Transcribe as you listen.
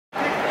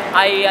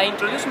I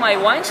introduce my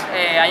wines.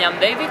 I am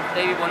David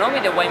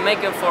Bonomi, the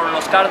winemaker for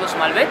Los Cardos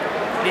Malbec.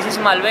 This is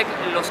Malbec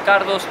Los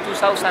Cardos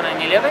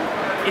 2011.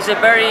 It's a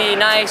very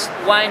nice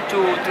wine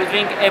to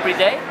drink every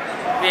day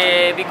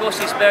because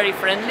it's very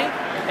friendly.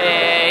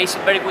 It's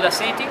very good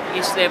acidity.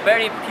 It's a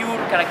very pure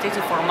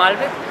characteristic for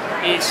Malbec.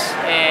 It's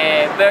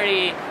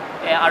very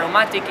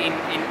aromatic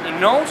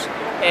in nose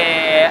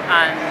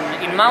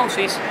and in mouth.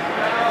 It's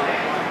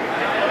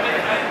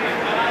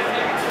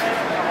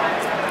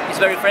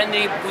very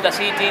friendly, good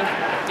acidity.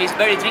 It's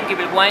very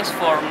drinkable wines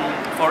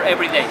for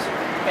every day.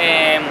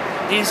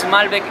 This is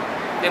Malbec,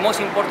 the most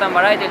important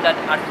variety that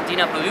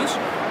Argentina produces,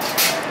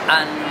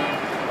 and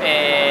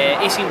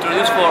is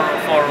introduced for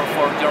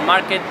your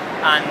market,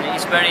 and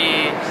it's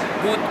very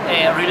good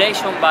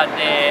relation, but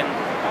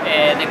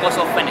the cost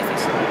of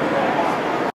benefits.